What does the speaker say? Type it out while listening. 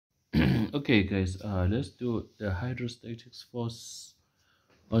Okay, guys, let's do the hydrostatic force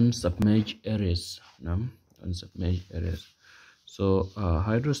on submerged areas. No? On submerged areas. So,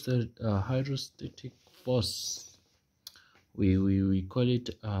 hydrostatic force, we call it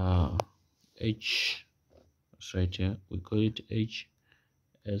H. It's right here. We call it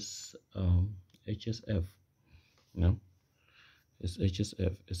HSF. No, it's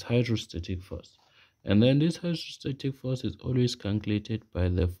HSF. It's hydrostatic force. And then this hydrostatic force is always calculated by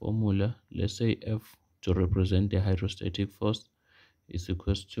the formula. Let's say F to represent the hydrostatic force is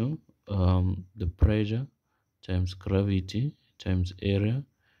equals to the pressure times gravity times area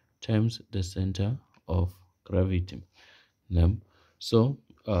times the center of gravity. Now, so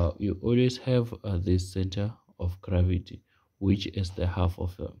you always have this center of gravity, which is the half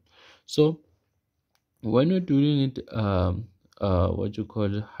of them. So when you're doing it, what you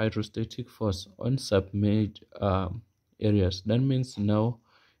call hydrostatic force on submerged areas, that means now,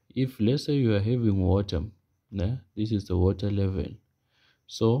 if let's say you are having water, this is the water level.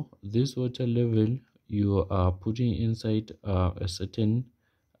 So this water level you are putting inside a certain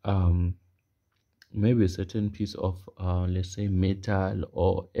maybe a certain piece of let's say metal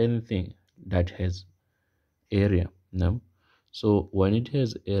or anything that has area. No, so when it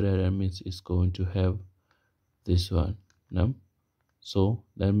has area, that means it's going to have this one. No, so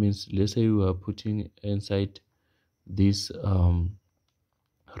that means let's say we are putting inside this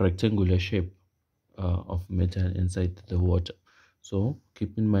rectangular shape of metal inside the water. So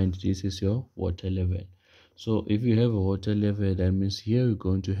keep in mind, this is your water level. So if you have a water level, that means here you're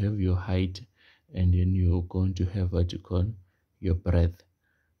going to have your height, and then you're going to have what you call your breadth.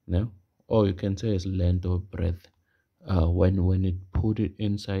 No, or you can say it's length or breadth when it put it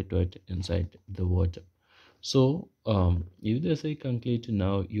inside inside the water. So if they say calculate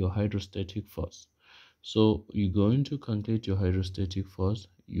now your hydrostatic force, so you're going to calculate your hydrostatic force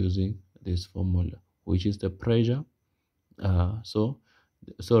using this formula, which is the pressure.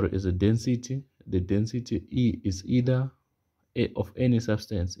 Is the density. The density E is either of any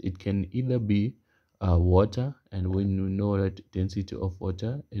substance. It can either be water, and when you know that density of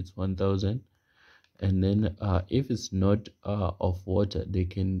water is 1000, and then if it's not of water, they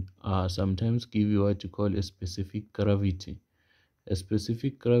can sometimes give you what you call a specific gravity. A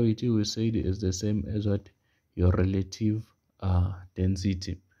specific gravity, we said, is the same as what your relative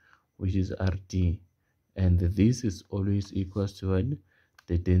density, which is RT, and this is always equals to what?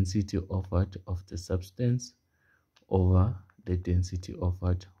 The density of what? Of the substance over the density of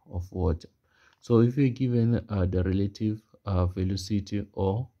what? Of water. So if you're given the relative velocity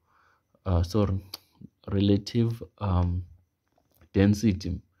or relative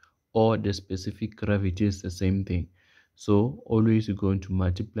density or the specific gravity, is the same thing. So always you're going to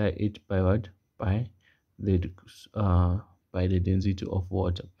multiply it by what? By the density of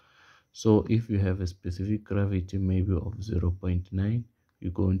water. So if you have a specific gravity maybe of 0.9,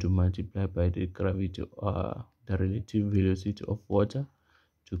 you're going to multiply by the gravity the relative velocity of water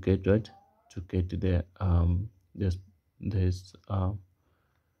to get what? To get the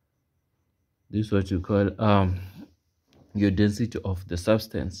this what you call your density of the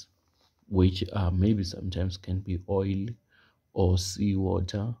substance, which maybe sometimes can be oil or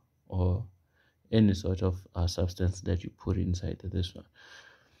seawater or any sort of substance that you put inside this one.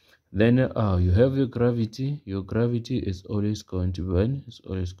 Then you have your gravity. Your gravity is always going to be It's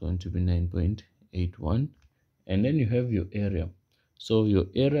always going to be 9.81, and then you have your area. So your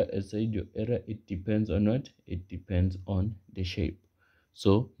area, aside your area, it depends on what? It depends on the shape.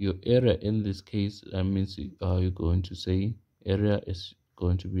 So your area in this case, that means you're going to say area is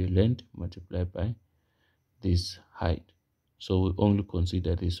going to be length multiplied by this height. So we only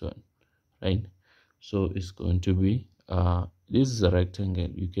consider this one, right? So it's going to be this is a rectangle.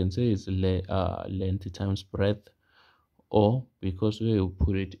 You can say it's length times breadth, or because we will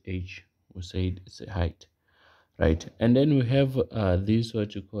put it h, we say it's a height, right? And then we have this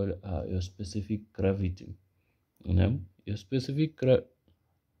what you call your specific gravity. You know, your specific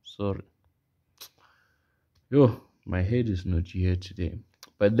sorry, my head is not here today.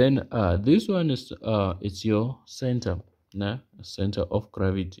 But then this one is it's your center, center of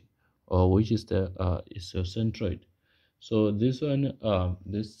gravity, or which is the is your centroid. So this one,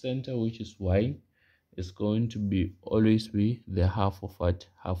 this center, which is y, is going to be always be the half of what?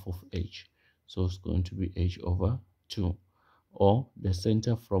 Half of h. So it's going to be h over 2, or the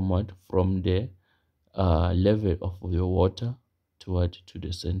center from what? From the level of your water to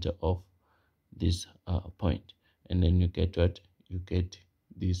the center of this point, and then you get what? You get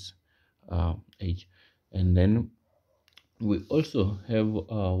this h. And then we also have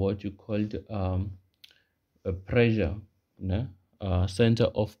what you called a pressure, center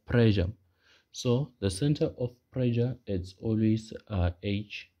of pressure. So the center of pressure is always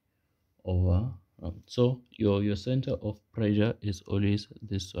H over so your center of pressure is always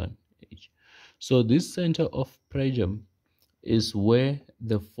this one, H. So this center of pressure is where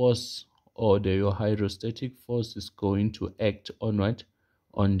the force or your hydrostatic force is going to act on what,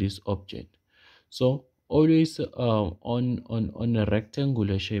 on this object. So always on a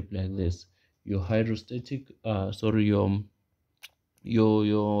rectangular shape like this, your hydrostatic sorry your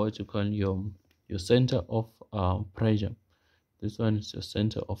what you call your center of pressure, this one is your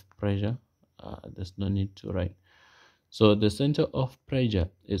center of pressure. There's no need to write. So the center of pressure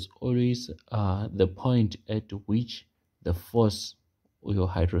is always the point at which the force or your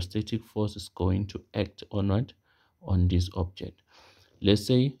hydrostatic force is going to act on what, on this object. Let's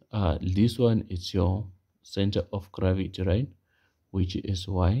say this one is your center of gravity, right? Which is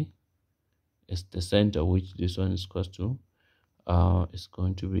Y is the center, which this one is equal to is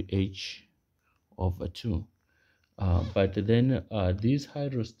going to be H over 2. But then this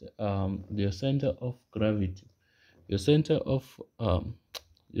your center of gravity, your center of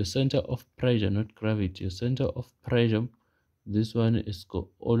your center of pressure, not gravity, your center of pressure, this one is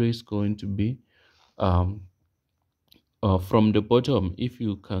always going to be from the bottom. If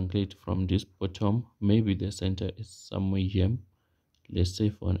you calculate from this bottom, maybe the center is somewhere here. Let's say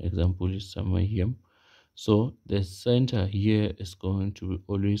for an example is somewhere here. So the center here is going to be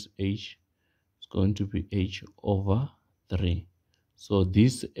always H. It's going to be H over 3. So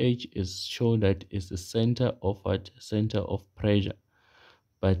this H is show that is the center of what, center of pressure.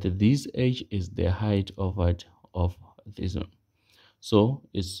 But this H is the height of what, of this one. So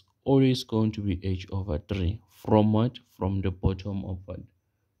it's always going to be H over 3 from what, from the bottom of what,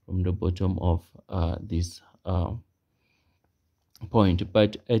 from the bottom of this point.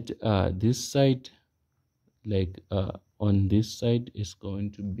 But at this side, like on this side, is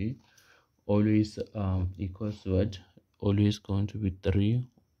going to be always equals to what, always going to be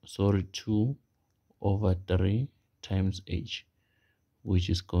 2 over 3 times H, which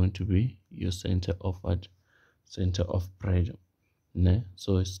is going to be your center of what, center of pressure.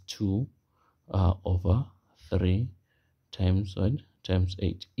 So it's 2 over 3 times what, times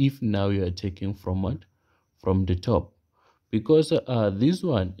 8. If now you are taking from what, from the top, because this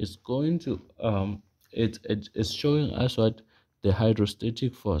one is going to it's showing us what, the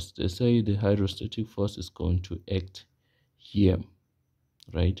hydrostatic force. They say the hydrostatic force is going to act here,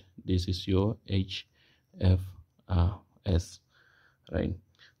 right? This is your HFS, right?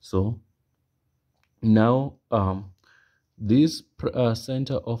 So now this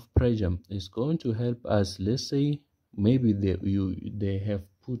center of pressure is going to help us. Let's say maybe they have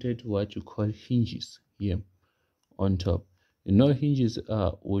put it what you call hinges here on top. You know, hinges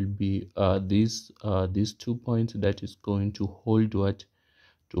will be these 2 points that is going to hold what,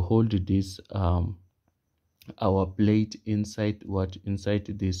 to hold this our plate inside what, inside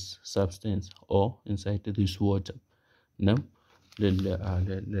this substance or inside this water. Now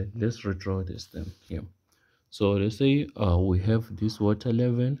let's redraw this thing here. So let's say we have this water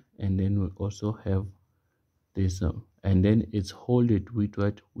level, and then we also have this and then it's holded with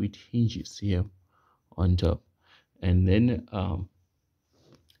what, with hinges here on top. And then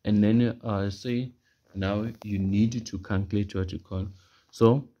say now you need to calculate what you call.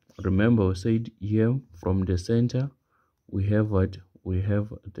 So remember we said here from the center we have what, we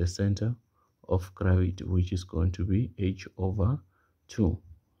have the center of gravity, which is going to be H over 2.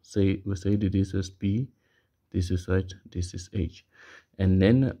 Say we said this is P, this is what, this is H. And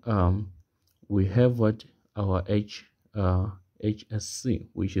then we have what, our HSC,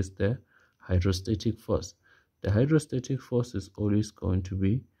 which is the hydrostatic force. The hydrostatic force is always going to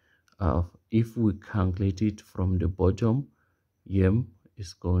be if we calculate it from the bottom, M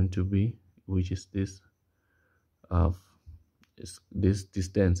is going to be, which is this this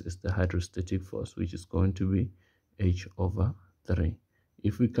distance is the hydrostatic force, which is going to be H over 3.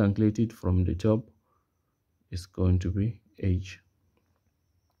 If we calculate it from the top, it's going to be H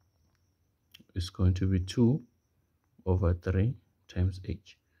is going to be 2 over 3 times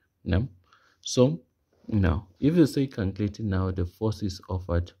H. Now, so now if you say calculating now the forces of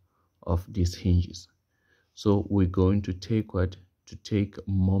what, of these hinges, so we're going to take what, to take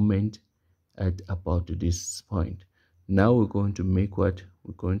moment at about this point. Now we're going to make what,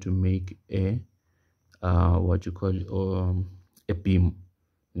 we're going to make a what you call a beam.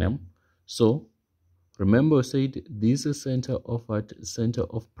 Now, so remember I said this is center of what, center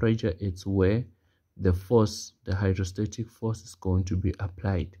of pressure. It's where the force, the hydrostatic force is going to be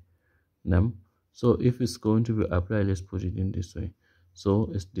applied. Now, so if it's going to be applied, let's put it in this way.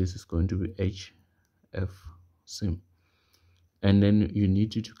 So this is going to be HF sim. and then you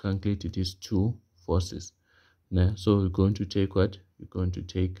need to calculate these two forces. Now, so we're going to take what? We're going to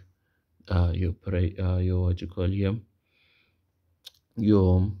take your what you call here,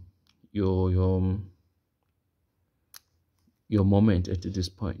 your your your your moment at this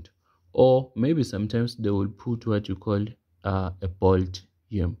point. Or maybe sometimes they will put what you call a bolt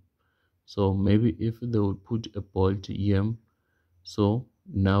here. So maybe if they will put a bolt here, so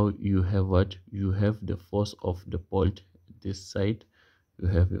now you have what? You have the force of the bolt this side, you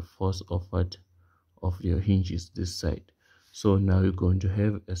have a force of what? Of your hinges this side. So now you're going to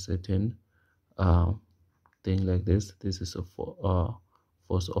have a certain thing like this. This is a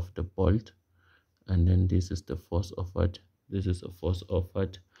force of the bolt, and then this is the force of what? This is a force of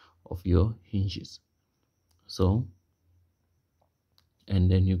what? Of your hinges. So, and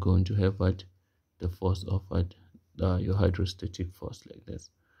then you're going to have what? The force of what? Your hydrostatic force, like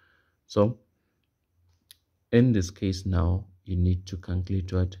this. So in this case now you need to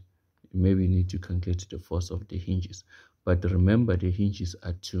calculate what? Maybe you need to calculate the force of the hinges, but remember the hinges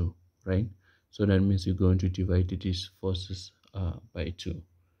are 2, right? So that means you're going to divide these forces by 2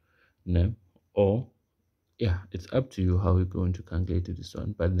 now, or yeah, it's up to you how you're going to calculate this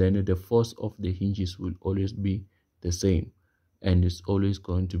one, but then the force of the hinges will always be the same, and it's always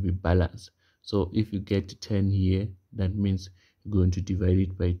going to be balanced. So if you get 10 here, that means you're going to divide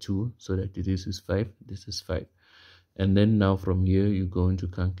it by 2, so that this is 5, this is 5. And then now from here you're going to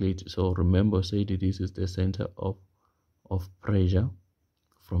calculate. So remember, say that this is the center of pressure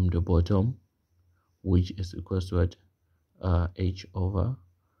from the bottom, which is equal to what? H over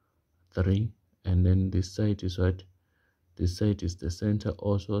 3. And then this side is what? This side is the center,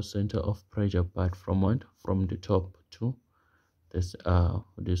 also center of pressure, but from what? From the top to this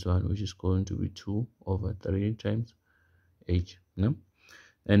one, which is going to be 2 over 3 times H. No?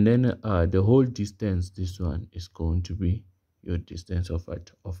 And then the whole distance, this one is going to be your distance of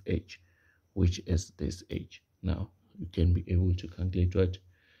what? Of H, which is this H. Now you can be able to calculate what?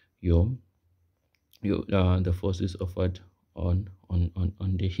 Your the forces of what? On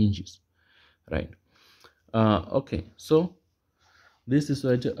the hinges, right? Okay, so this is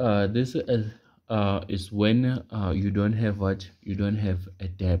what this is when you don't have what? You don't have a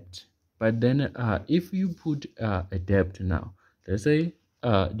depth. But then if you put a depth now, let's say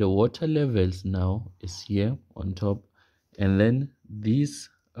the water levels now is here on top, and then this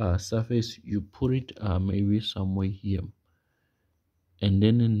surface you put it maybe somewhere here, and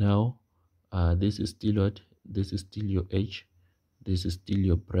then now this is still what? This is still your H, this is still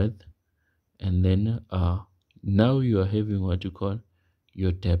your breadth, and then now you are having what you call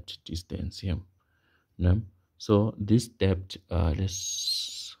your depth distance here. Now, so this depth,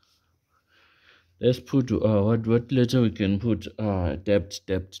 let's put what letter we can put? Depth.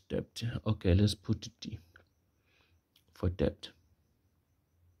 Okay, let's put D for depth.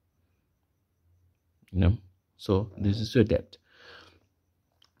 No, so this is your depth.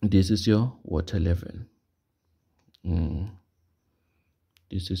 This is your water level.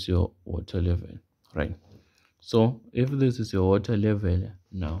 This is your water level, right? So if this is your water level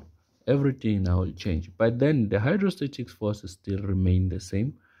now, everything now will change. But then the hydrostatic forces still remain the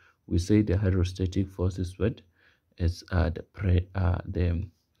same. We say the hydrostatic force is what? It's the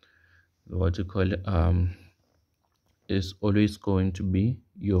what you call it, is always going to be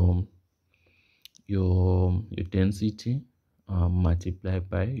your density multiplied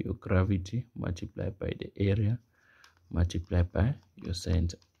by your gravity multiplied by the area multiplied by your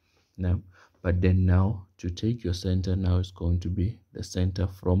center. Now, but then now to take your center now is going to be the center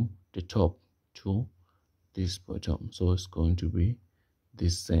from the top to this bottom. So it's going to be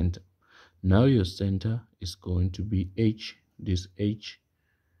this center. Now your center is going to be H, this H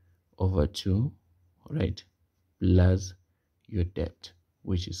over 2, right, plus your depth,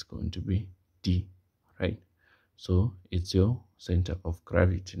 which is going to be D, right? So it's your center of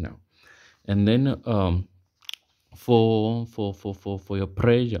gravity now. And then for your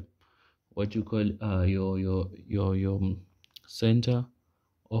pressure, what you call your center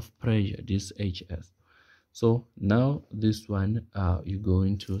of pressure, this HS. So now this one you're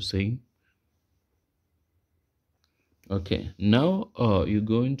going to say, okay, now you're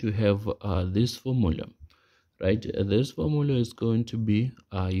going to have this formula, right? This formula is going to be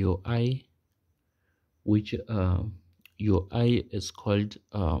your I, which your I is called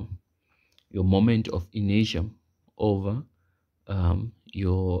your moment of inertia over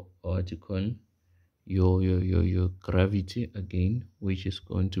your what you call your gravity again, which is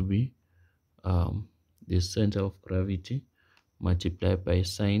going to be the center of gravity multiplied by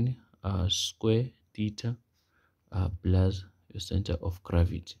sine square theta plus your center of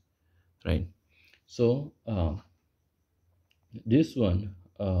gravity, right? So This one,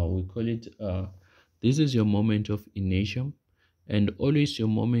 we call it, this is your moment of inertia, and always your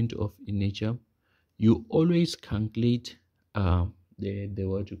moment of inertia, you always calculate the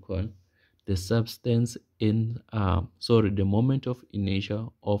what you call the substance in sorry, the moment of inertia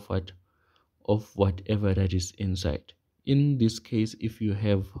of what, of whatever that is inside. In this case, if you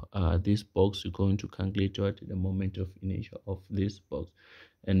have this box, you're going to calculate what the moment of inertia of this box,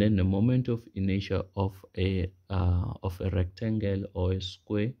 and then the moment of inertia of a rectangle or a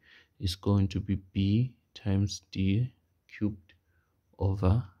square is going to be b times d cubed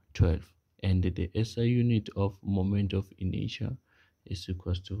over 12, and the SI unit of moment of inertia is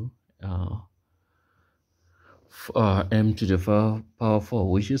equals to m to the power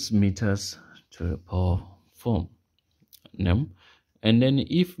 4, which is meters to the power 4. Now, and then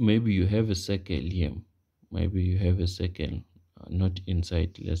if maybe you have a circle here, maybe you have a circle not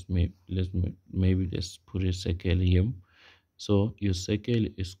inside, maybe let's put a circle here. So your circle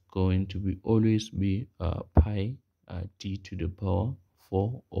is going to be always be pi t to the power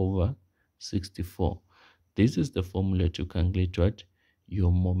 4 over 64. This is the formula to calculate what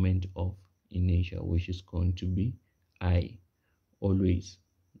your moment of inertia, which is going to be I always,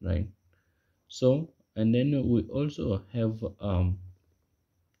 right? So, and then we also have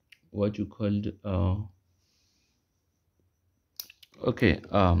what you called okay,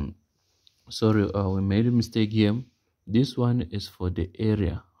 sorry, we made a mistake here. This one is for the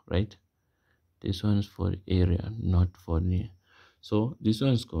area, right? This one is for the area, not for the, so this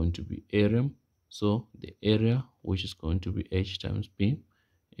one is going to be area. So the area, which is going to be h times b.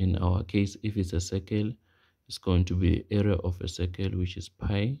 In our case, if it's a circle, it's going to be the area of a circle, which is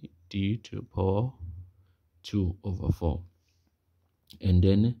pi d to the power 2 over 4. And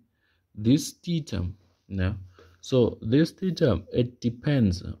then this theta now, so this theta, it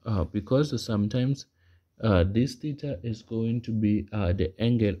depends because sometimes this theta is going to be the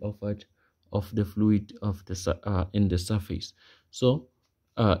angle of what, of the fluid of the in the surface. So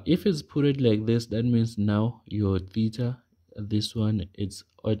if it's put it like this, that means now your theta, this one, it's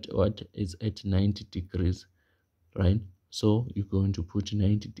at what is at 90 degrees, right? So you're going to put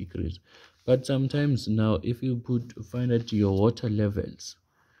 90 degrees. But sometimes now, if you find that your water levels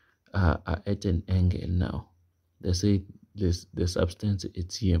are at an angle now, they say this, the substance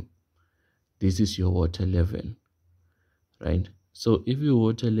it's here, this is your water level, right? So if your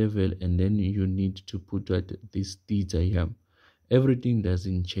water level, and then you need to put at this theta here, everything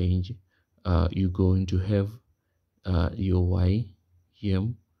doesn't change. You're going to have your y here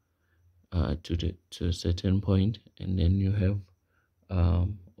to a certain point, and then you have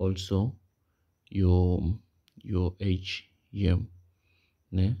also your h here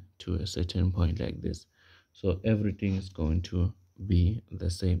to a certain point like this. So everything is going to be the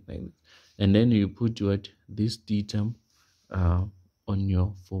same like this, and then you put what, this theta on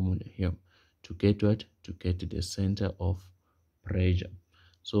your formula here to get what, to get the center of pressure.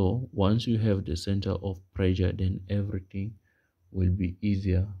 So once you have the center of pressure, then everything will be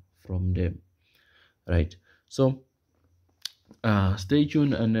easier from there, right? So stay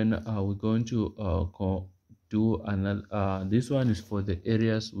tuned, and then we're going to do another, this one is for the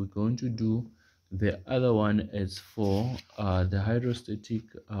areas. We're going to do the other one is for the hydrostatic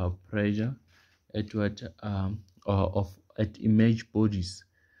pressure at what of at image bodies.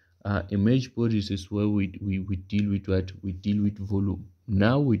 Image bodies is where we deal with what, we deal with volume.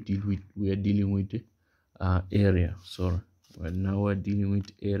 Now we are dealing with area, sorry, well, now we're dealing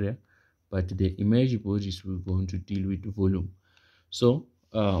with area, but the image bodies we're going to deal with volume. So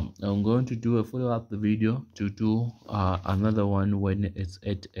I'm going to do a follow-up video to do another one when it's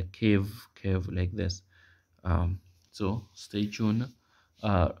at a curve like this. So stay tuned,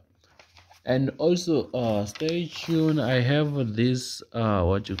 and also stay tuned. I have this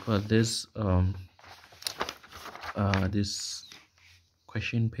what you call this this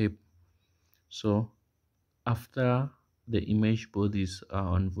question paper. So after the image bodies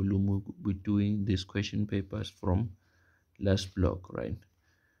on volume, we'll be doing these question papers from last block, right?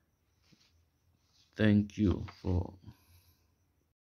 Thank you for